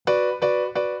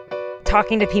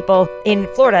talking to people in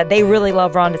Florida, they really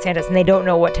love Ron DeSantis, and they don't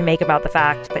know what to make about the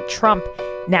fact that Trump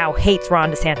now hates Ron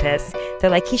DeSantis. They're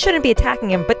like, he shouldn't be attacking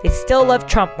him, but they still love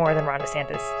Trump more than Ron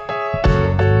DeSantis.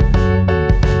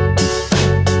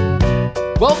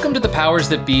 Welcome to the Powers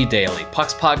That Be Daily,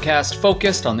 Puck's podcast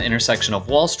focused on the intersection of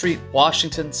Wall Street,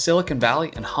 Washington, Silicon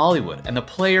Valley, and Hollywood, and the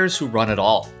players who run it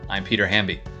all. I'm Peter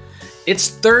Hamby. It's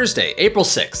Thursday, April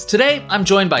 6th. Today, I'm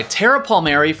joined by Tara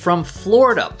Palmieri from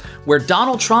Florida, where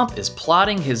Donald Trump is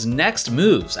plotting his next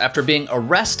moves after being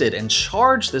arrested and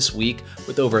charged this week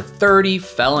with over 30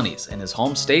 felonies in his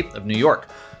home state of New York.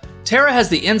 Tara has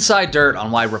the inside dirt on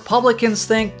why Republicans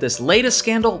think this latest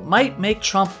scandal might make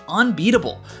Trump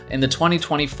unbeatable in the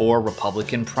 2024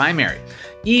 Republican primary,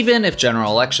 even if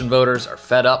general election voters are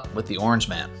fed up with the orange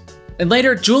man. And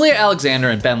later, Julia Alexander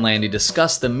and Ben Landy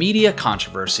discuss the media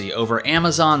controversy over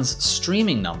Amazon's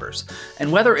streaming numbers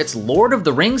and whether its Lord of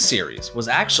the Rings series was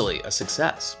actually a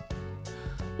success.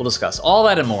 We'll discuss all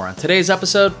that and more on today's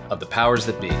episode of The Powers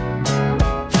That Be.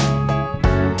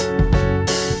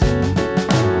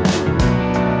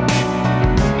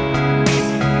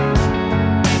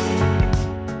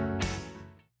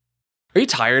 Are you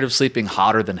tired of sleeping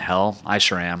hotter than hell? I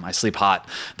sure am. I sleep hot.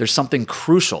 There's something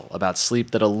crucial about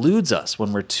sleep that eludes us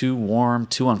when we're too warm,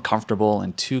 too uncomfortable,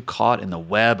 and too caught in the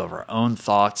web of our own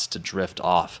thoughts to drift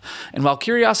off. And while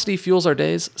curiosity fuels our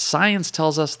days, science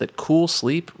tells us that cool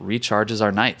sleep recharges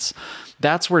our nights.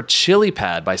 That's where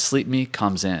ChiliPad by Sleep Me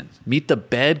comes in. Meet the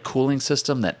bed cooling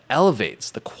system that elevates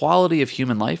the quality of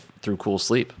human life through cool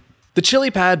sleep. The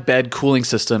ChiliPad bed cooling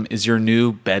system is your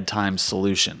new bedtime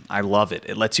solution. I love it.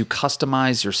 It lets you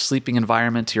customize your sleeping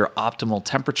environment to your optimal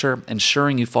temperature,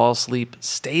 ensuring you fall asleep,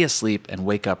 stay asleep, and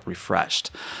wake up refreshed.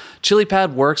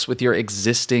 ChiliPad works with your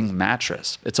existing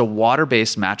mattress. It's a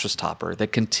water-based mattress topper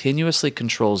that continuously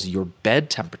controls your bed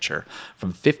temperature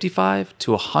from 55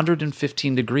 to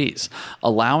 115 degrees,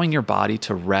 allowing your body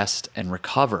to rest and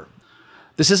recover.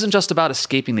 This isn't just about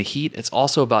escaping the heat, it's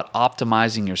also about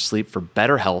optimizing your sleep for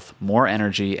better health, more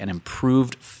energy, and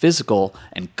improved physical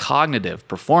and cognitive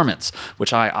performance,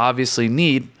 which I obviously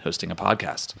need hosting a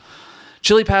podcast.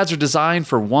 ChiliPads are designed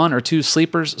for 1 or 2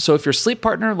 sleepers, so if your sleep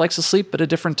partner likes to sleep at a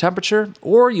different temperature,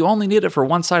 or you only need it for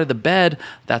one side of the bed,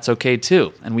 that's okay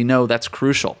too, and we know that's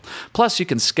crucial. Plus, you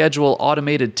can schedule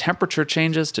automated temperature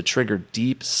changes to trigger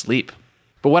deep sleep.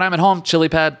 But when I'm at home,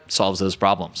 ChiliPad solves those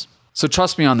problems. So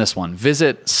trust me on this one.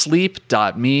 Visit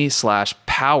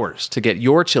sleep.me/powers to get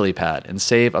your ChiliPad and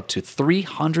save up to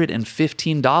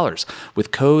 $315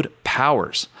 with code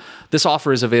POWERS. This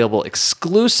offer is available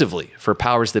exclusively for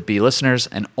Powers That Be listeners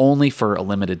and only for a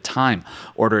limited time.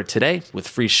 Order it today with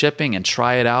free shipping and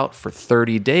try it out for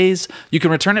 30 days. You can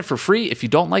return it for free if you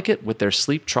don't like it with their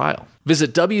sleep trial.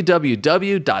 Visit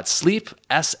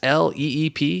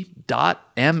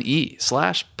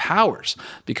www.sleep.me/powers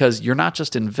because you're not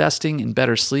just investing in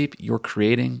better sleep, you're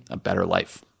creating a better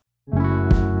life.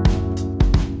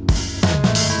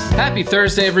 Happy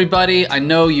Thursday, everybody. I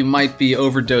know you might be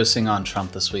overdosing on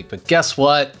Trump this week, but guess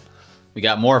what? We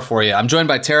got more for you. I'm joined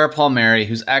by Tara Palmieri,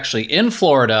 who's actually in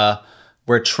Florida,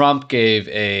 where Trump gave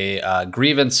a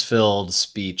grievance-filled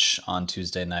speech on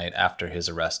Tuesday night after his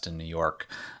arrest in New York.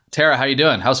 Tara, how you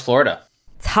doing? How's Florida?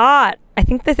 It's hot. I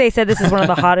think that they said this is one of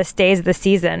the hottest days of the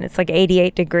season. It's like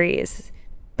 88 degrees,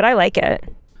 but I like it.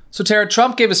 So Tara,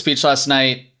 Trump gave a speech last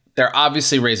night. They're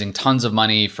obviously raising tons of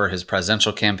money for his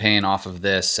presidential campaign off of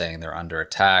this, saying they're under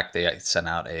attack. They sent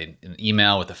out an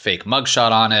email with a fake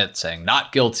mugshot on it saying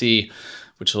not guilty,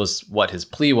 which was what his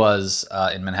plea was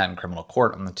in Manhattan criminal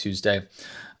court on the Tuesday.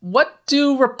 What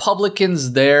do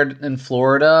Republicans there in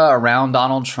Florida around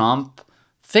Donald Trump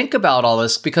think about all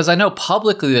this? Because I know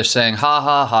publicly they're saying, ha,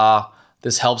 ha, ha,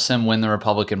 this helps him win the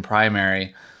Republican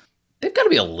primary. They've got to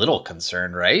be a little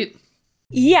concerned, right?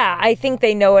 Yeah, I think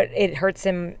they know it hurts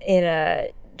him in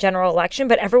a general election,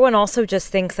 but everyone also just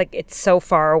thinks like it's so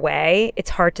far away. It's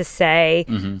hard to say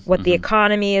what the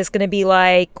economy is going to be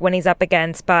like when he's up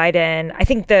against Biden. I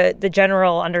think the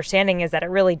general understanding is that it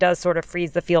really does sort of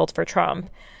freeze the field for Trump.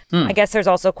 I guess there's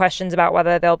also questions about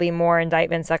whether there'll be more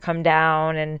indictments that come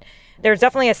down. And there's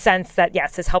definitely a sense that,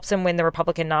 yes, this helps him win the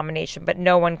Republican nomination, but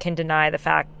no one can deny the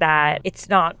fact that it's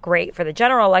not great for the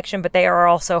general election, but they are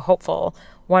also hopeful,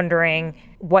 wondering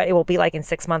what it will be like in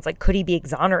 6 months. Like, could he be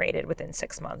exonerated within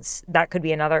 6 months? That could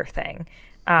be another thing.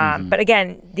 But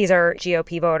again, these are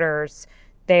GOP voters.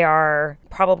 They are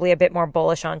probably a bit more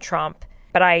bullish on Trump.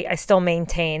 But I still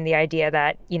maintain the idea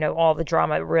that, you know, all the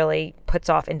drama really puts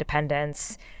off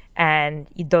independents. And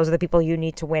those are the people you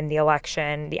need to win the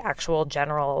election, the actual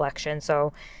general election.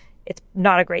 So it's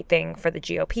not a great thing for the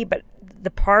GOP, but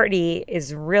the party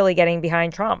is really getting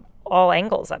behind Trump. all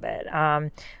angles of it. A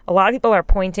lot of people are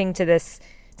pointing to this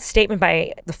statement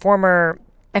by the former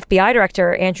FBI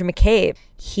director, Andrew McCabe.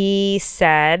 He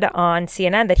said on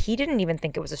CNN that he didn't even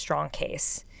think it was a strong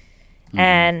case.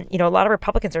 And, a lot of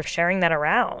Republicans are sharing that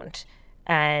around.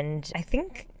 And I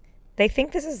think they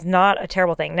think this is not a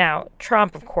terrible thing. Now,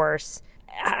 Trump, of course,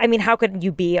 I mean, how could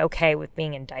you be okay with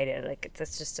being indicted? Like,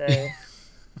 it's just a...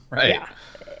 Right.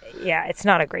 Yeah, it's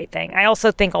not a great thing. I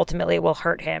also think ultimately it will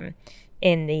hurt him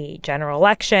in the general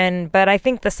election. But I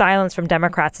think the silence from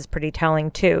Democrats is pretty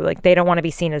telling, too. Like, they don't want to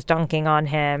be seen as dunking on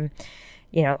him.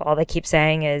 All they keep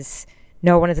saying is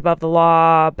no one is above the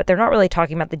law. But they're not really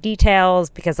talking about the details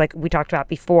because, like we talked about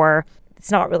before,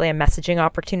 it's not really a messaging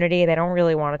opportunity. They don't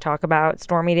really want to talk about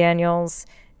Stormy Daniels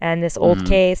and this old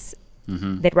case.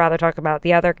 They'd rather talk about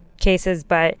the other cases.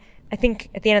 But I think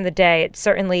at the end of the day, it's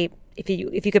certainly, if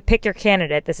you could pick your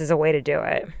candidate, this is a way to do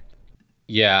it.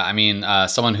 Yeah, I mean,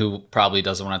 someone who probably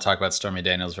doesn't want to talk about Stormy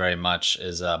Daniels very much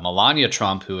is Melania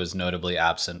Trump, who is notably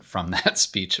absent from that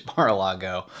speech at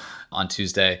Mar-a-Lago on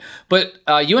Tuesday. But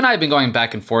you and I have been going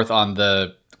back and forth on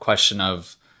the question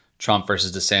of Trump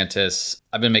versus DeSantis.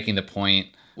 I've been making the point,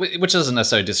 which doesn't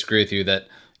necessarily disagree with you, that,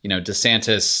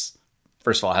 DeSantis,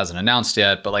 first of all, hasn't announced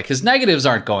yet, but like his negatives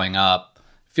aren't going up.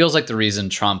 Feels like the reason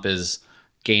Trump is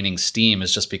gaining steam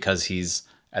is just because he's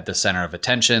at the center of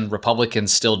attention.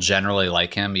 Republicans still generally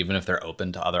like him, even if they're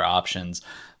open to other options.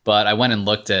 But I went and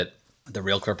looked at the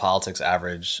Real Clear Politics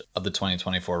average of the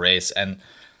 2024 race. And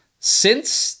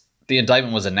since the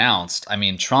indictment was announced, I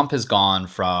mean, Trump has gone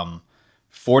from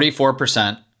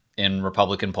 44% in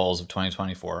Republican polls of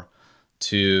 2024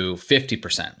 to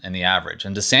 50% in the average.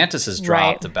 And DeSantis has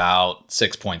dropped about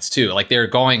 6 points too. Like they're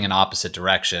going in opposite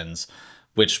directions,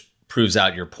 which proves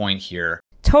out your point here.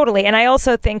 Totally. And I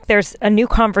also think there's a new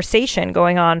conversation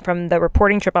going on from the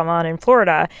reporting trip I'm on in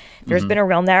Florida. There's been a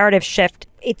real narrative shift.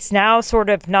 It's now sort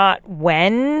of not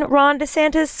when Ron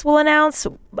DeSantis will announce,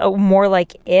 more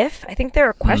like if. I think there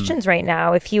are questions right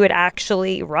now if he would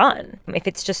actually run. If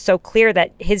it's just so clear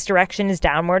that his direction is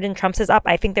downward and Trump's is up.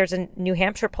 I think there's a New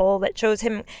Hampshire poll that shows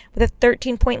him with a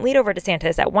 13-point lead over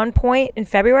DeSantis. At one point in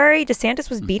February, DeSantis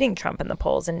was beating Trump in the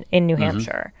polls in New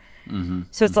Hampshire.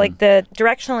 So it's like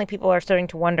directionally people are starting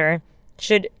to wonder,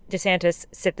 should DeSantis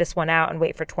sit this one out and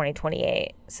wait for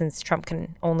 2028 since Trump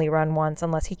can only run once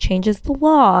unless he changes the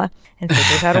law and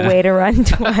figures out a way to run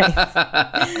twice.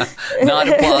 Not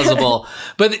plausible.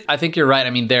 But I think you're right. I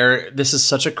mean, this is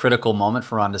such a critical moment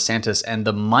for Ron DeSantis, and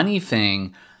the money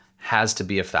thing has to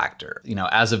be a factor.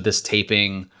 As of this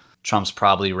taping, Trump's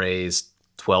probably raised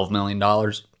 $12 million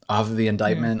off of the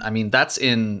indictment. I mean, that's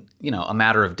in, a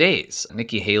matter of days.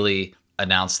 Nikki Haley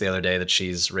announced the other day that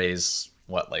she's raised,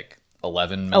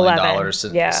 $11 million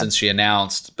since she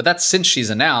announced. But that's since she's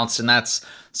announced, and that's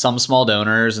some small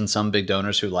donors and some big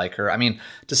donors who like her. I mean,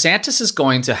 DeSantis is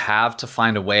going to have to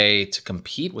find a way to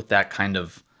compete with that kind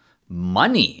of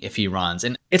money if he runs.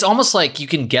 And it's almost like you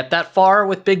can get that far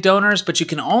with big donors, but you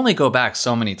can only go back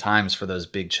so many times for those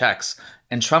big checks.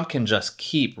 And Trump can just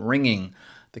keep ringing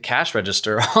the cash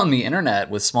register on the internet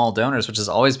with small donors, which has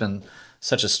always been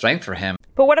such a strength for him.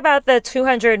 But what about the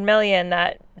 $200 million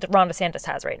that Ron DeSantis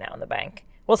has right now in the bank?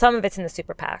 Well, some of it's in the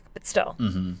super PAC, but still,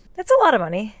 that's a lot of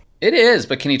money. It is,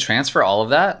 but can he transfer all of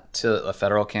that to a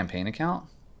federal campaign account?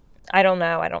 I don't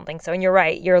know. I don't think so. And you're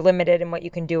right. You're limited in what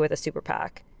you can do with a super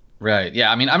PAC. Right.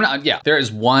 Yeah. I mean, there is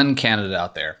one candidate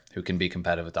out there who can be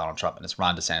competitive with Donald Trump, and it's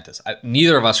Ron DeSantis.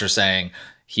 Neither of us are saying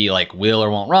he will or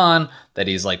won't run, that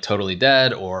he's totally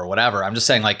dead or whatever. I'm just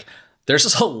saying there's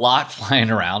just a lot flying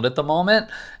around at the moment.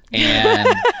 And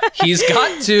he's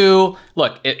got to,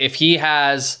 look, if he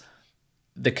has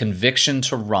the conviction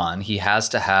to run, he has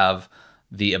to have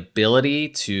the ability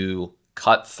to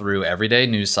cut through everyday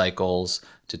news cycles,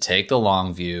 to take the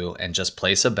long view and just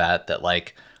place a bet that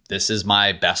this is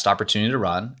my best opportunity to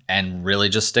run and really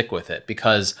just stick with it,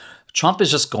 because Trump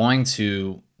is just going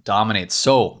to dominate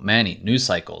so many news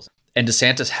cycles. And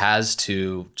DeSantis has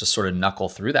to just sort of knuckle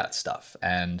through that stuff.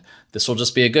 And this will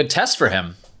just be a good test for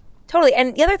him. Totally.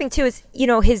 And the other thing, too, is,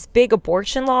 his big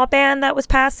abortion law ban that was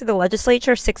passed through the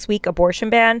legislature, 6-week abortion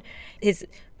ban, his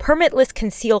permitless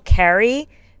concealed carry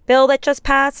bill that just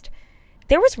passed,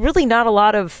 there was really not a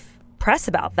lot of press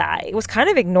about that. It was kind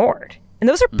of ignored. And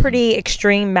those are pretty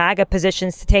extreme MAGA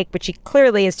positions to take, which he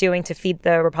clearly is doing to feed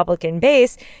the Republican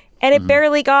base. And it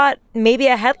barely got maybe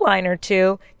a headline or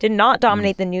two, did not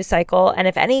dominate the news cycle. And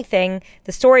if anything,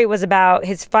 the story was about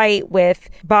his fight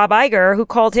with Bob Iger, who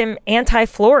called him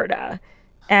anti-Florida.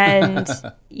 And,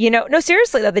 no,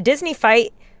 seriously, though, the Disney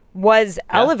fight was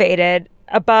elevated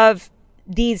above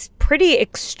these pretty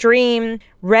extreme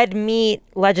red meat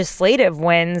legislative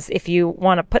wins, if you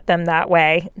want to put them that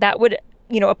way, that would,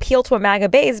 appeal to a MAGA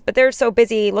base, but they're so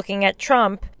busy looking at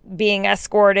Trump being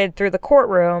escorted through the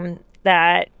courtroom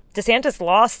that DeSantis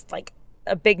lost like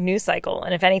a big news cycle.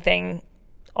 And if anything,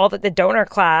 all that the donor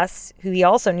class, who he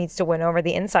also needs to win over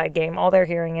the inside game, all they're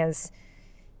hearing is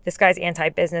this guy's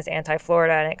anti-business,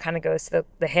 anti-Florida, and it kind of goes to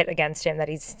the hit against him that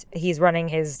he's running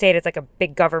his state as like a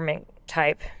big government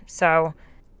type. So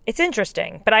it's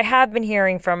interesting. But I have been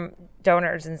hearing from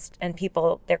donors and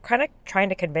people, they're kind of trying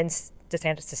to convince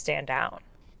DeSantis to stand down.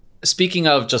 Speaking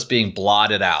of just being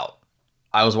blotted out,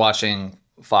 I was watching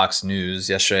Fox News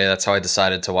yesterday. That's how I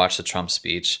decided to watch the Trump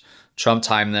speech. Trump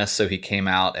timed this, so he came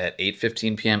out at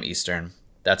 8:15 p.m. Eastern.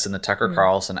 That's in the Tucker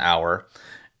Carlson hour.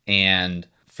 And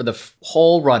for the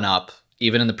whole run-up,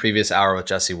 even in the previous hour with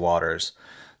Jesse Waters,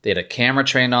 they had a camera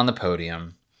trained on the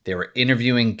podium. They were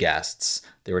interviewing guests.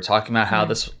 They were talking about how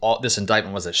this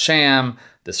indictment was a sham.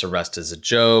 This arrest is a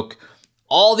joke.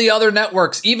 All the other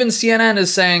networks, even CNN,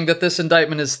 is saying that this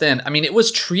indictment is thin. I mean, it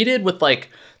was treated with like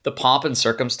the pomp and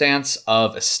circumstance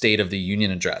of a State of the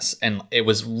Union address. And it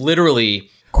was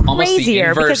literally almost the crazier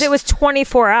inverse. Because it was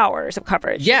 24 hours of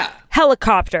coverage. Yeah.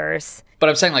 Helicopters. But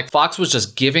I'm saying like Fox was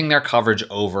just giving their coverage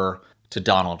over to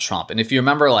Donald Trump. And if you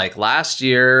remember like last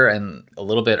year and a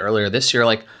little bit earlier this year,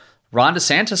 like Ron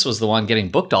DeSantis was the one getting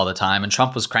booked all the time, and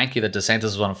Trump was cranky that DeSantis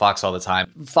was on Fox all the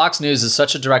time. Fox News is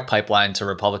such a direct pipeline to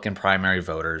Republican primary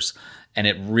voters, and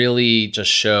it really just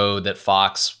showed that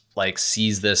Fox like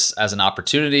sees this as an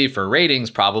opportunity for ratings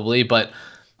probably, but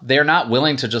they're not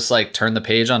willing to just like turn the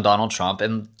page on Donald Trump.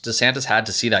 And DeSantis had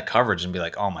to see that coverage and be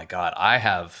like, oh my God, I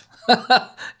have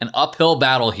an uphill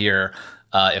battle here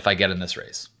if I get in this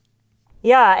race.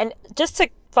 Yeah, and just to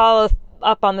follow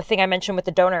up on the thing I mentioned with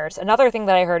the donors, another thing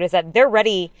that I heard is that they're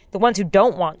ready, the ones who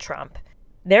don't want Trump,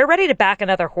 they're ready to back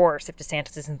another horse if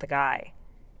DeSantis isn't the guy.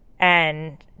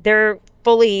 And they're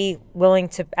fully willing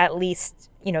to at least,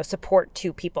 support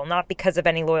two people, not because of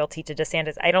any loyalty to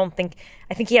DeSantis. I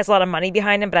think he has a lot of money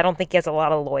behind him, but I don't think he has a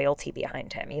lot of loyalty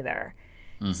behind him either.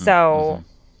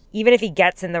 Even if he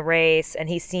gets in the race and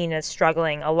he's seen as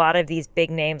struggling, a lot of these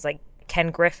big names like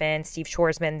Ken Griffin, Steve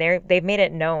Schwarzman, they've made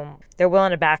it known they're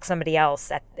willing to back somebody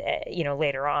else at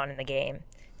later on in the game.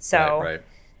 So right.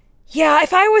 Yeah,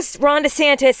 if I was Ron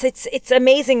DeSantis, it's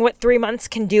amazing what 3 months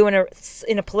can do in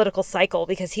a political cycle,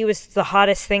 because he was the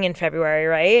hottest thing in February,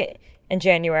 right? In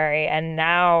January, and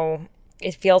now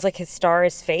it feels like his star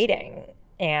is fading,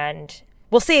 and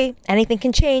we'll see. Anything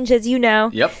can change, as you know.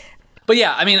 Yep. But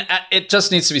yeah, I mean, it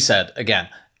just needs to be said again.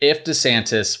 If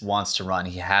DeSantis wants to run,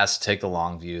 he has to take the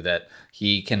long view that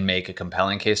he can make a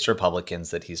compelling case to Republicans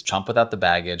that he's Trump without the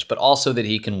baggage, but also that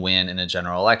he can win in a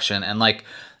general election. And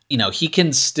he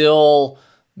can still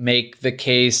make the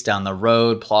case down the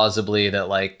road plausibly that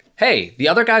like, hey, the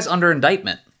other guy's under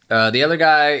indictment. The other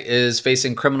guy is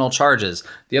facing criminal charges.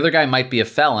 The other guy might be a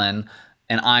felon,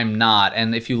 and I'm not.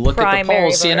 And if you look at the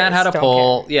polls, CNN had a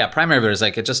poll. Yeah, primary voters,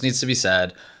 like it just needs to be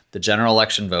said, the general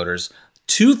election voters,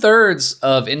 2/3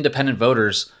 of independent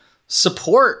voters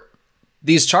support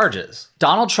these charges.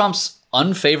 Donald Trump's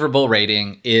unfavorable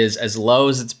rating is as low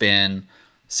as it's been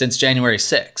since January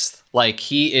 6th. Like,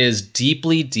 he is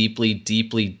deeply, deeply,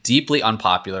 deeply, deeply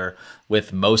unpopular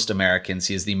with most Americans.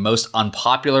 He is the most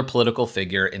unpopular political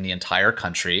figure in the entire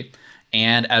country.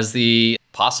 And as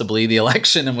possibly the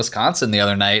election in Wisconsin the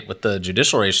other night with the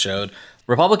judicial race showed,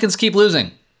 Republicans keep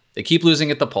losing. They keep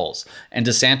losing at the polls. And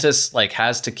DeSantis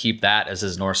has to keep that as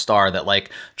his North Star, that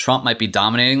Trump might be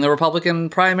dominating the Republican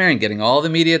primary and getting all the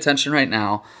media attention right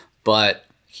now, but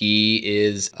he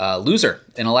is a loser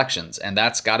in elections. And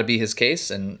that's got to be his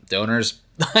case. And donors,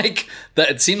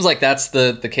 it seems like that's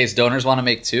the case donors want to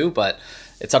make too, but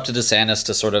it's up to DeSantis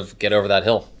to sort of get over that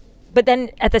hill. But then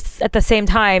at the same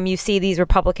time, you see these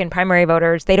Republican primary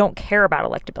voters, they don't care about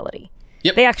electability.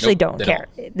 Yep. They actually don't care.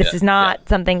 This is not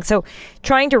something. So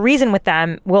trying to reason with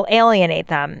them will alienate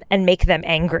them and make them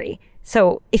angry.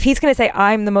 So if he's going to say,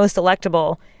 I'm the most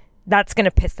electable, that's going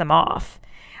to piss them off.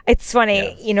 It's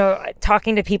funny,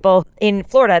 talking to people in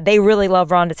Florida, they really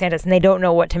love Ron DeSantis and they don't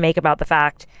know what to make about the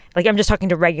fact. I'm just talking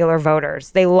to regular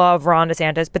voters. They love Ron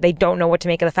DeSantis, but they don't know what to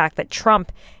make of the fact that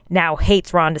Trump now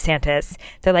hates Ron DeSantis.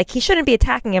 They're like, he shouldn't be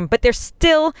attacking him, but they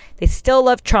still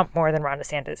love Trump more than Ron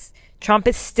DeSantis. Trump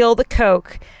is still the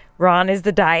Coke. Ron is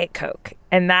the Diet Coke.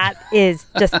 And that is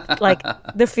just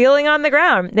the feeling on the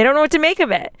ground. They don't know what to make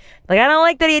of it. I don't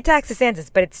like that he attacks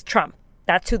DeSantis, but it's Trump.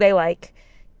 That's who they like.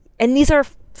 And these are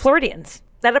Floridians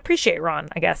that appreciate Ron,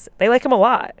 I guess. They like him a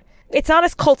lot. It's not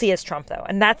as culty as Trump, though.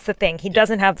 And that's the thing. He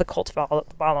doesn't have the cult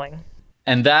following.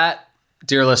 And that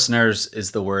Dear listeners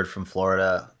is the word from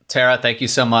Florida. Tara, thank you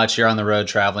so much. You're on the road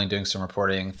traveling, doing some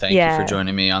reporting. Thank you for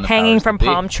joining me on the Hanging Powers from That Be.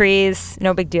 palm trees.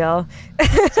 No big deal.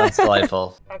 Sounds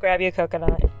delightful. I'll grab you a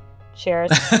coconut. Cheers.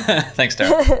 Thanks,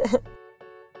 Tara.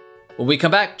 When we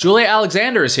come back, Julia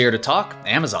Alexander is here to talk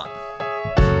Amazon.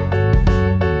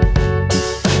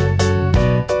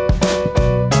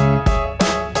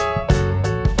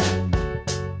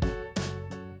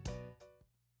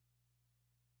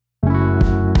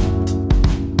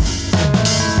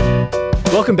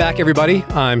 Welcome back, everybody.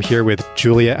 I'm here with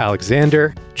Julia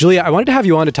Alexander. Julia, I wanted to have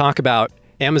you on to talk about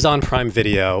Amazon Prime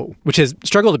Video, which has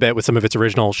struggled a bit with some of its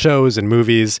original shows and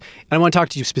movies. And I want to talk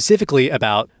to you specifically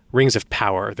about Rings of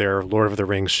Power, their Lord of the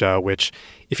Rings show, which,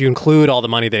 if you include all the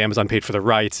money that Amazon paid for the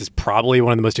rights, is probably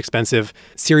one of the most expensive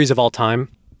series of all time.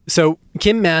 So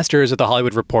Kim Masters at The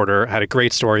Hollywood Reporter had a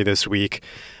great story this week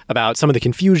about some of the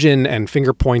confusion and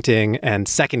finger pointing and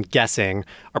second guessing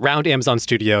around Amazon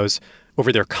Studios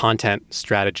over their content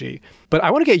strategy. But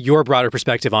I want to get your broader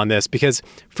perspective on this because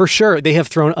for sure they have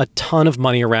thrown a ton of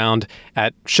money around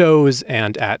at shows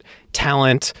and at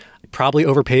talent, probably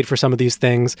overpaid for some of these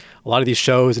things. A lot of these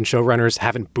shows and showrunners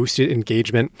haven't boosted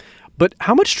engagement. But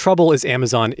how much trouble is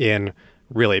Amazon in,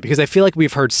 really? Because I feel like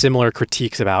we've heard similar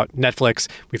critiques about Netflix.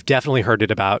 We've definitely heard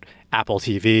it about Apple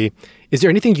TV. Is there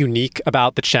anything unique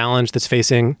about the challenge that's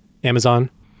facing Amazon?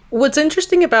 What's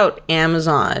interesting about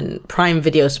Amazon Prime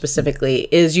Video specifically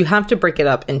is you have to break it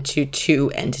up into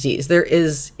two entities. There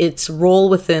is its role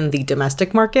within the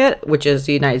domestic market, which is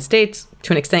the United States,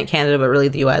 to an extent Canada, but really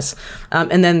the US.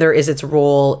 And then there is its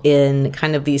role in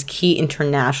kind of these key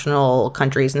international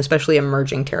countries and especially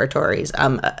emerging territories.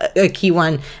 A key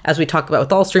one, as we talk about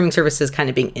with all streaming services, kind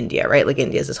of being India, right? Like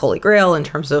India is this holy grail in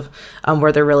terms of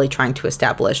where they're really trying to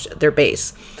establish their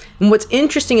base. And what's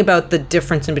interesting about the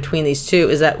difference in between these two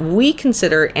is that we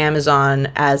consider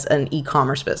Amazon as an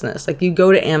e-commerce business. Like you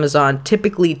go to Amazon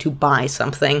typically to buy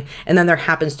something, and then there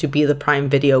happens to be the Prime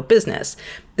Video business.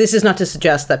 This is not to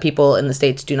suggest that people in the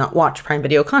States do not watch Prime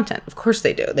Video content. Of course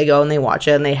they do. They go and they watch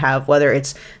it, and they have, whether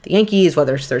it's the Yankees,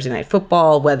 whether it's Thursday Night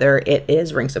Football, whether it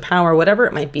is Rings of Power, whatever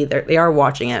it might be, they are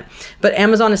watching it. But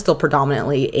Amazon is still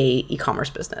predominantly a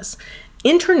e-commerce business.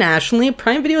 Internationally,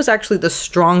 Prime Video is actually the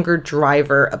stronger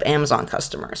driver of Amazon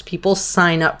customers. People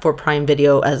sign up for Prime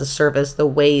Video as a service the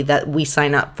way that we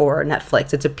sign up for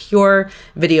Netflix. It's a pure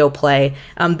video play.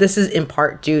 This is in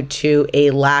part due to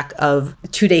a lack of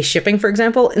 2-day shipping, for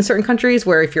example, in certain countries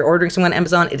where if you're ordering something on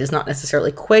Amazon, it is not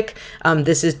necessarily quick.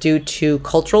 This is due to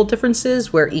cultural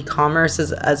differences where e-commerce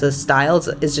as a style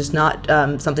is just not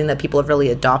something that people have really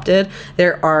adopted.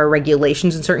 There are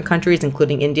regulations in certain countries,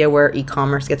 including India, where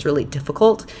e-commerce gets really difficult.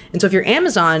 And so if you're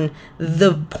Amazon,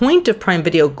 the point of Prime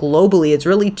Video globally is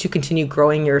really to continue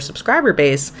growing your subscriber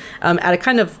base at a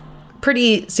kind of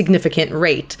pretty significant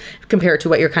rate compared to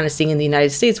what you're kind of seeing in the United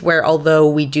States, where although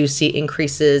we do see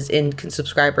increases in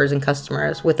subscribers and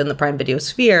customers within the Prime Video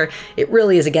sphere, it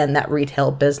really is, again, that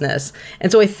retail business.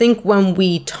 And so I think when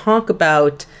we talk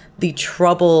about the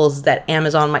troubles that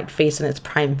Amazon might face in its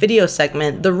Prime Video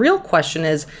segment, the real question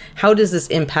is, how does this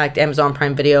impact Amazon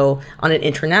Prime Video on an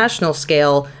international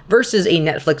scale versus a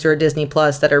Netflix or a Disney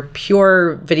Plus that are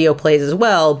pure video plays as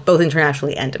well, both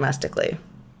internationally and domestically?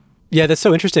 Yeah, that's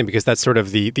so interesting because that's sort of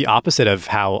the opposite of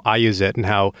how I use it and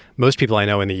how most people I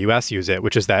know in the US use it,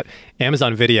 which is that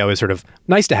Amazon Video is sort of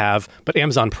nice to have, but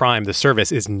Amazon Prime, the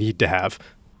service, is need to have.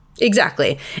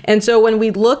 Exactly. And so when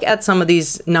we look at some of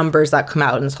these numbers that come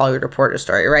out in this Hollywood Reporter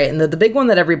story, right, and the big one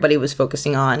that everybody was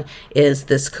focusing on is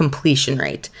this completion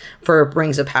rate for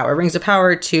Rings of Power. Rings of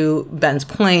Power, to Ben's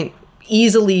point,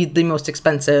 easily the most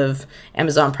expensive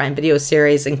Amazon Prime Video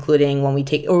series, including when we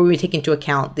take into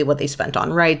account what they spent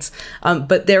on rights.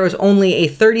 But there was only a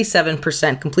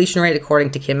 37% completion rate,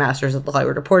 according to Kim Masters of The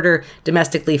Hollywood Reporter.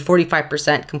 Domestically,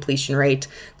 45% completion rate.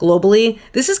 Globally,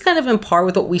 this is kind of in par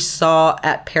with what we saw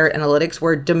at Parrot Analytics,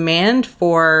 where demand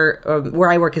for, where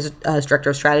I work as director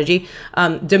of strategy,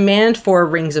 demand for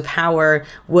Rings of Power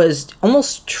was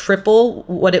almost triple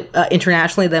what it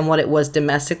internationally than what it was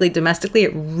domestically. Domestically,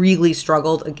 it really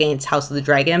struggled against House of the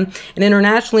Dragon. And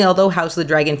internationally, although House of the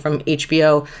Dragon from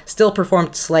HBO still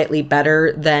performed slightly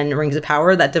better than Rings of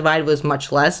Power, that divide was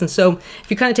much less. And so if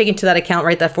you kind of take into that account,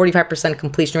 right, that 45%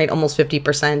 completion rate, almost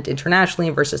 50% internationally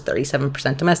versus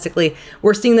 37% domestically,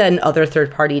 we're seeing that in other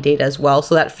third-party data as well.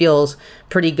 So that feels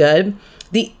pretty good.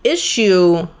 The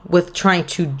issue with trying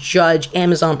to judge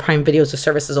Amazon Prime Video as a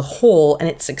service as a whole and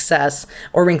its success,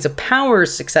 or Rings of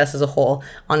Power's success as a whole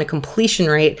on a completion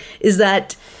rate, is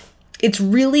that it's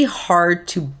really hard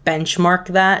to benchmark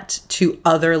that to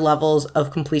other levels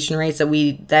of completion rates that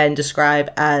we then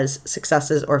describe as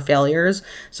successes or failures.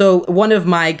 So one of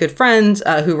my good friends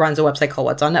who runs a website called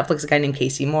What's on Netflix, a guy named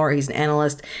Casey Moore, he's an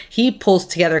analyst, he pulls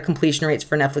together completion rates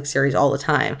for Netflix series all the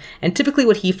time. And typically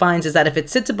what he finds is that if it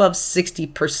sits above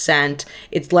 60%,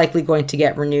 it's likely going to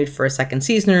get renewed for a second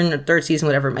season or a third season,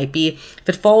 whatever it might be. If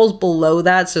it falls below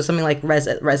that, so something like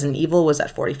Resident Evil was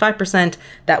at 45%,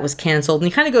 that was canceled.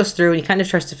 And he kind of goes through and he kind of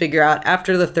tries to figure out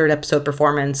after the third episode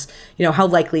performance, how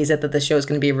likely is it that the show is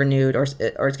going to be renewed or it's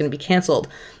going to be canceled.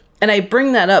 And I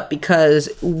bring that up because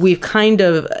we,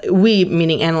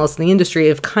 meaning analysts in the industry,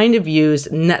 have kind of used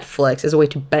Netflix as a way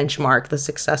to benchmark the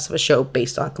success of a show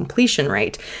based on completion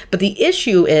rate. But the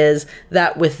issue is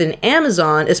that within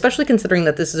Amazon, especially considering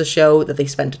that this is a show that they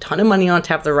spent a ton of money on to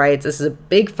have the rights, this is a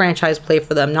big franchise play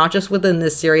for them, not just within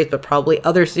this series, but probably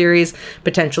other series,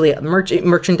 potentially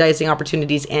merchandising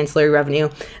opportunities, ancillary revenue.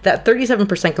 That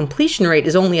 37% completion rate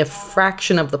is only a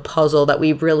fraction of the puzzle that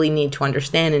we really need to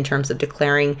understand in terms of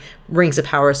declaring Rings of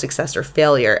Power success or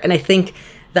failure. And I think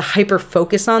the hyper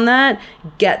focus on that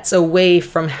gets away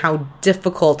from how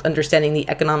difficult understanding the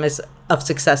economics of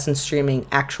success in streaming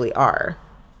actually are.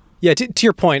 Yeah, to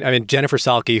your point, I mean, Jennifer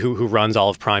Salke, who runs all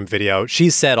of Prime Video,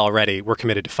 she's said already, we're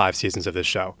committed to 5 seasons of this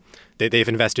show. They've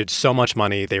invested so much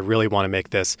money. They really want to make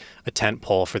this a tent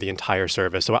pole for the entire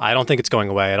service. So I don't think it's going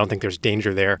away. I don't think there's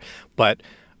danger there. But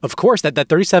of course, that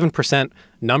 37%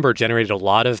 number generated a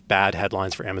lot of bad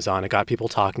headlines for Amazon. It got people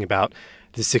talking about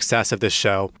the success of this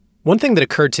show. One thing that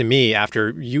occurred to me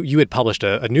after you had published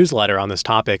a newsletter on this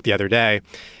topic the other day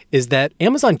is that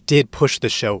Amazon did push the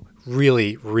show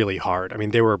really, really hard. I mean,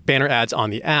 there were banner ads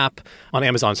on the app, on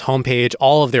Amazon's homepage,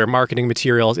 all of their marketing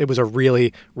materials. It was a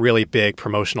really, really big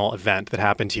promotional event that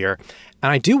happened here.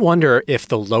 And I do wonder if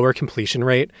the lower completion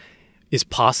rate is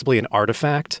possibly an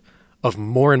artifact of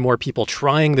more and more people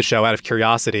trying the show out of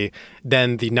curiosity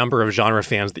than the number of genre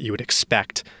fans that you would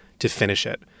expect to finish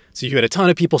it. So you had a ton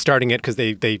of people starting it because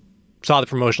they saw the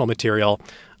promotional material.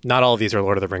 Not all of these are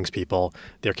Lord of the Rings people.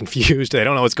 They're confused. They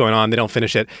don't know what's going on. They don't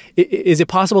finish it. Is it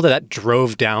possible that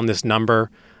drove down this number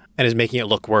and is making it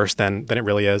look worse than it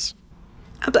really is?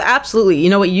 Absolutely. You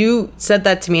know what, you said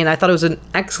that to me and I thought it was an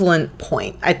excellent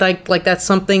point. I think that's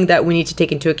something that we need to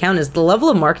take into account is the level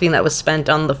of marketing that was spent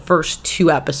on the first 2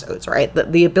 episodes, right?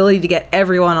 The ability to get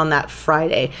everyone on that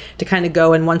Friday to kind of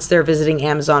go, and once they're visiting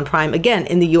Amazon Prime, again,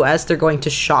 in the US, they're going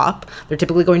to shop. They're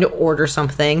typically going to order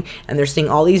something and they're seeing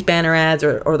all these banner ads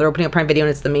or they're opening up Prime Video and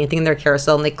it's the main thing in their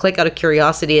carousel and they click out of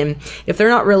curiosity. And if they're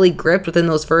not really gripped within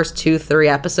those first 2-3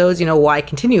 episodes, why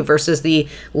continue versus the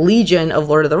legion of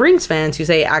Lord of the Rings fans who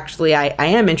say, actually, I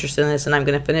am interested in this and I'm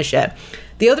going to finish it.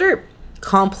 The other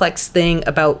complex thing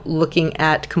about looking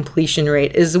at completion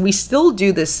rate is we still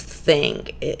do this thing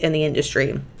in the industry.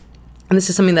 And this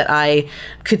is something that I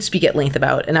could speak at length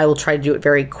about, and I will try to do it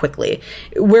very quickly,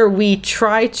 where we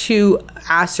try to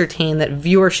ascertain that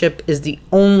viewership is the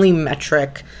only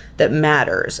metric that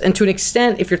matters. And to an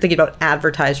extent, if you're thinking about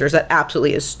advertisers, that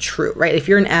absolutely is true, right? If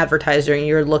you're an advertiser and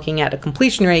you're looking at a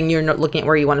completion rate and you're not looking at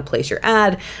where you want to place your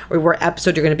ad or what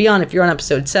episode you're going to be on, if you're on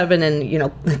episode 7 and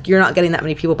you're not getting that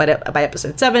many people by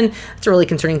episode 7, it's a really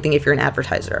concerning thing if you're an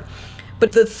advertiser.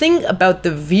 But the thing about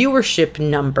the viewership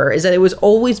number is that it was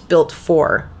always built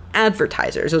for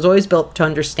advertisers. It was always built to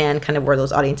understand kind of where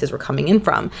those audiences were coming in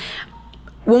from.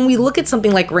 When we look at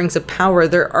something like Rings of Power,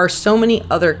 there are so many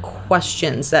other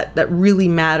questions that really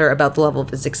matter about the level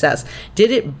of its success. Did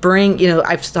it bring,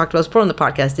 I've talked about this before on the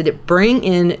podcast, did it bring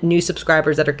in new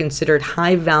subscribers that are considered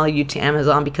high value to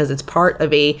Amazon because it's part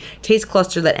of a taste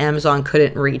cluster that Amazon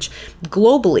couldn't reach?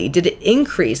 Globally, did it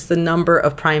increase the number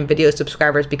of Prime Video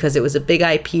subscribers because it was a big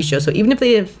IP show? So even if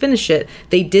they didn't finish it,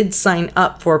 they did sign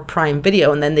up for Prime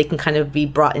Video and then they can kind of be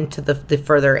brought into the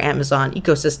further Amazon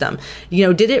ecosystem.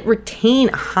 Did it retain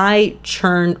high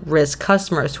churn risk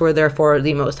customers who are therefore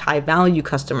the most high value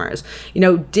customers?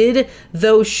 Did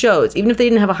those shows, even if they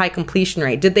didn't have a high completion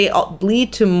rate, did they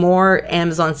lead to more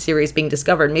Amazon series being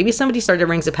discovered? Maybe somebody started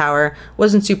Rings of Power,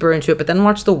 wasn't super into it, but then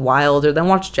watched The Wild or then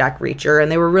watched Jack Reacher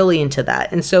and they were really into that.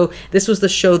 And so this was the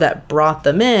show that brought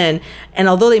them in. And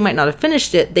although they might not have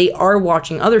finished it, they are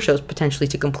watching other shows potentially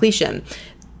to completion.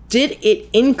 did it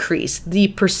increase the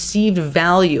perceived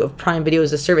value of Prime Video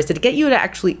as a service? Did it get you to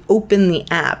actually open the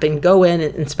app and go in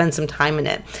and spend some time in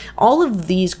it? All of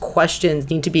these questions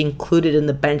need to be included in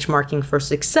the benchmarking for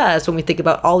success when we think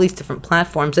about all these different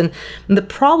platforms. And the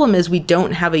problem is we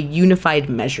don't have a unified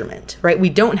measurement, right? We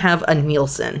don't have a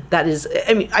Nielsen. That is,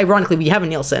 I mean, ironically, we have a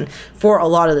Nielsen for a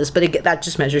lot of this, but that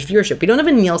just measures viewership. We don't have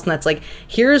a Nielsen that's like,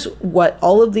 here's what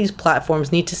all of these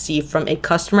platforms need to see from a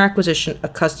customer acquisition, a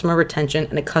customer retention,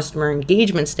 and a customer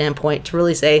engagement standpoint to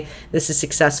really say this is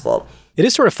successful. It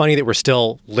is sort of funny that we're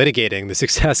still litigating the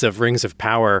success of Rings of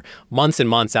Power months and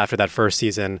months after that first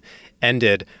season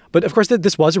ended. But of course,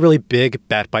 this was a really big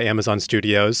bet by Amazon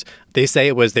Studios. They say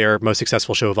it was their most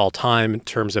successful show of all time in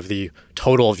terms of the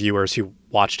total viewers who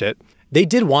watched it. They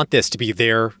did want this to be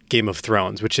their Game of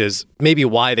Thrones, which is maybe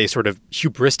why they sort of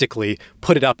hubristically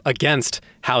put it up against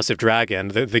House of Dragon,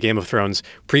 the Game of Thrones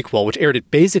prequel, which aired at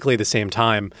basically the same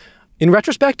time. In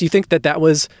retrospect, do you think that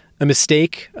was a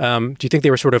mistake? Do you think they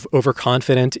were sort of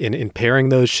overconfident in pairing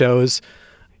those shows?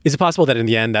 Is it possible that in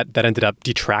the end that ended up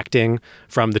detracting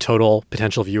from the total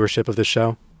potential viewership of the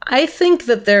show? I think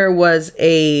that there was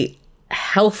a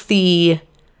healthy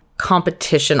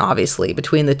competition, obviously,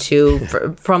 between the two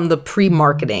from the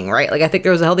pre-marketing, right? Like, I think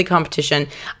there was a healthy competition.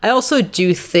 I also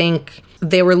do think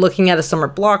they were looking at a summer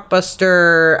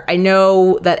blockbuster. I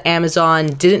know that Amazon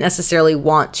didn't necessarily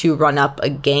want to run up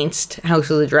against House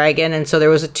of the Dragon, and so there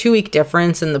was a 2-week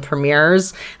difference in the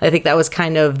premieres. I think that was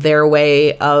kind of their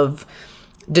way of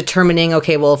determining,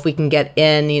 okay, well, if we can get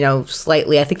in,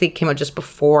 slightly, I think they came out just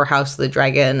before House of the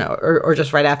Dragon or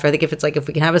just right after. I think if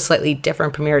we can have a slightly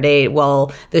different premiere date,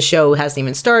 well, the show hasn't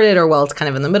even started, or well, it's kind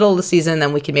of in the middle of the season,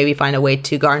 then we can maybe find a way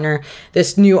to garner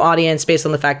this new audience based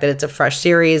on the fact that it's a fresh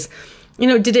series.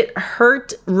 Did it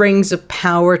hurt Rings of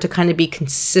Power to kind of be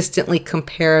consistently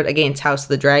compared against House of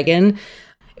the Dragon?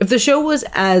 If the show was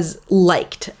as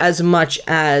liked as much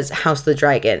as House of the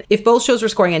Dragon, if both shows were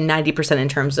scoring at 90% in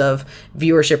terms of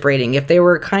viewership rating, if they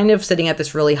were kind of sitting at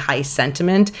this really high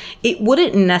sentiment, it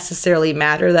wouldn't necessarily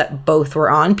matter that both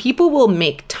were on. People will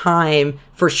make time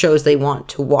for shows they want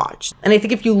to watch. And I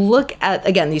think if you look at,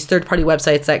 again, these third-party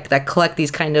websites that collect these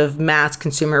kind of mass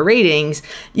consumer ratings,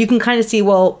 you can kind of see,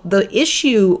 well, the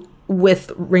issue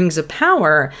with Rings of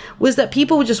Power was that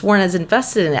people just weren't as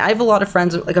invested in it. I have a lot of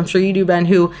friends, like I'm sure you do, Ben,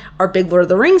 who are big Lord of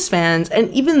the Rings fans, and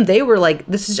even they were like,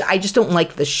 I just don't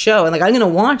like the show. And like, I'm going to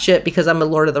watch it because I'm a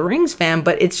Lord of the Rings fan,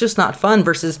 but it's just not fun.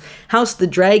 Versus House of the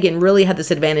Dragon really had this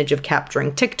advantage of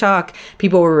capturing TikTok.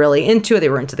 People were really into it. They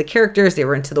were into the characters. They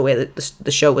were into the way that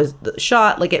the show was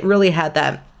shot. Like, it really had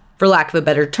that, for lack of a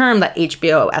better term, that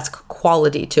HBO-esque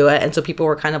quality to it. And so people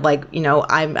were kind of like,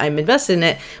 I'm invested in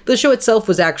it. But the show itself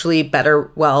was actually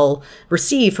well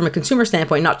received from a consumer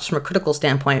standpoint, not just from a critical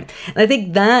standpoint. And I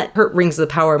think that hurt Rings of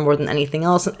the Power more than anything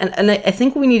else. And I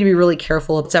think we need to be really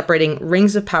careful of separating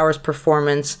Rings of Power's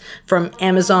performance from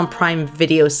Amazon Prime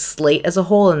Video's slate as a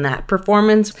whole in that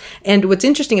performance. And what's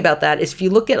interesting about that is if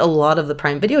you look at a lot of the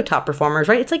Prime Video top performers,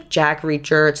 right, it's like Jack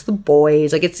Reacher, it's The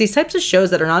Boys, like it's these types of shows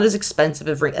that are not as expensive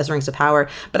as Rings of Power,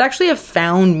 but actually have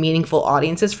found meaningful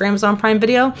audiences for Amazon Prime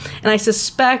Video. And I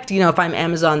suspect, if I'm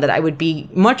Amazon, that I would be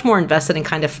much more invested in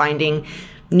kind of finding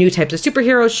new types of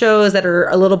superhero shows that are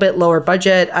a little bit lower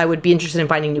budget. I would be interested in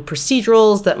finding new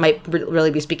procedurals that might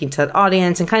really be speaking to that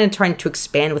audience and kind of trying to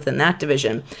expand within that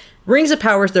division. Rings of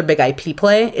Power is their big IP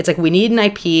play. It's like, we need an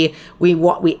IP. We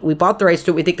bought the rights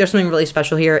to it. We think there's something really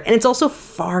special here. And it's also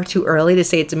far too early to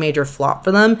say it's a major flop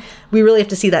for them. We really have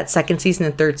to see that second season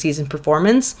and third season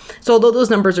performance. So although those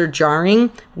numbers are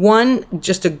jarring, one,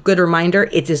 just a good reminder,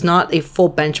 it is not a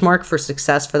full benchmark for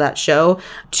success for that show.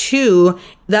 Two,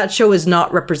 that show is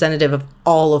not representative of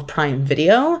all of Prime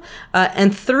Video.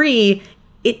 And three,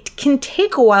 it can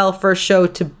take a while for a show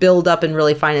to build up and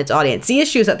really find its audience. The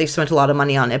issue is that they've spent a lot of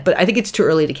money on it, but I think it's too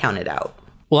early to count it out.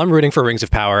 Well, I'm rooting for Rings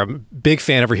of Power. I'm a big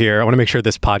fan over here. I want to make sure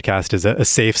this podcast is a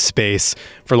safe space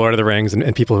for Lord of the Rings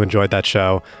and people who enjoyed that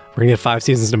show. We're going to get 5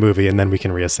 seasons in a movie, and then we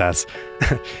can reassess.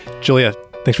 Julia,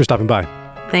 thanks for stopping by.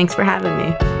 Thanks for having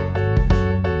me.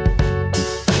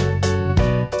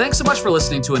 Thanks so much for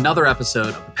listening to another episode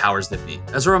of The Powers That Be.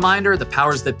 As a reminder, The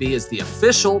Powers That Be is the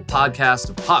official podcast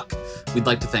of Puck. We'd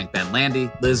like to thank Ben Landy,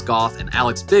 Liz Goff, and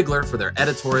Alex Bigler for their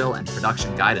editorial and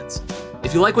production guidance.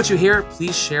 If you like what you hear,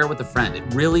 please share with a friend. It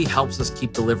really helps us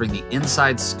keep delivering the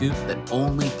inside scoop that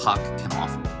only Puck can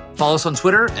offer. Follow us on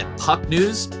Twitter at Puck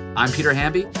News. I'm Peter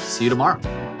Hamby. See you tomorrow.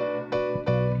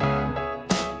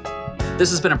 This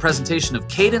has been a presentation of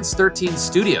Cadence 13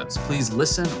 Studios. Please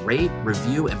listen, rate,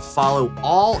 review, and follow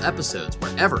all episodes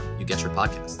wherever you get your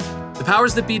podcasts. The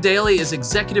Powers That Be Daily is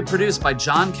executive produced by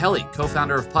John Kelly,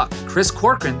 co-founder of Puck, Chris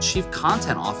Corcoran, chief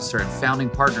content officer and founding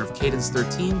partner of Cadence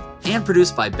 13, and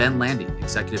produced by Ben Landy,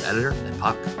 executive editor at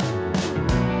Puck.